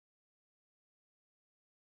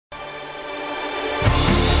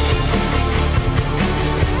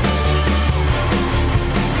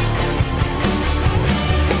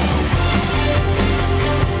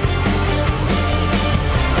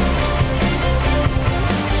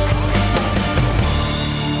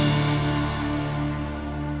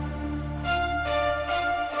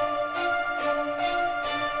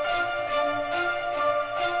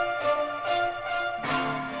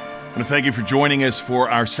to thank you for joining us for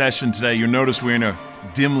our session today. You'll notice we're in a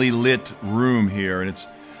dimly lit room here, and it's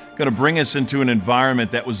going to bring us into an environment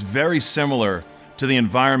that was very similar to the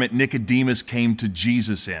environment Nicodemus came to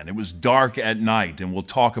Jesus in. It was dark at night, and we'll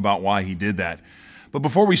talk about why he did that. But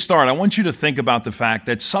before we start, I want you to think about the fact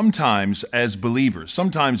that sometimes as believers,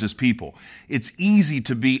 sometimes as people, it's easy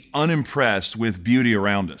to be unimpressed with beauty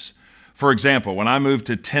around us. For example, when I moved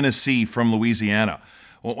to Tennessee from Louisiana,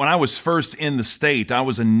 when I was first in the state, I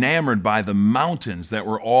was enamored by the mountains that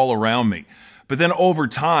were all around me. But then over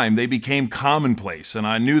time, they became commonplace, and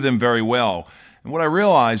I knew them very well. And what I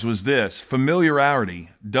realized was this: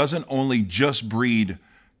 familiarity doesn't only just breed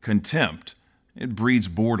contempt, it breeds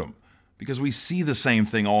boredom. Because we see the same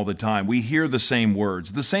thing all the time. We hear the same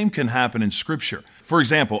words. The same can happen in Scripture. For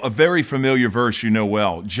example, a very familiar verse you know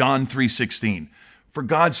well, John 3:16. For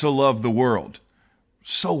God so loved the world.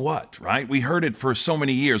 So what, right? We heard it for so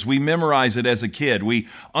many years. We memorized it as a kid. We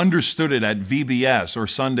understood it at VBS or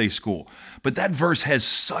Sunday school. But that verse has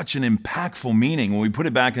such an impactful meaning when we put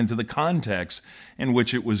it back into the context in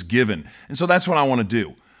which it was given. And so that's what I want to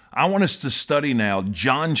do. I want us to study now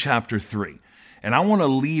John chapter 3. And I want to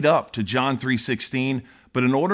lead up to John 3:16, but in order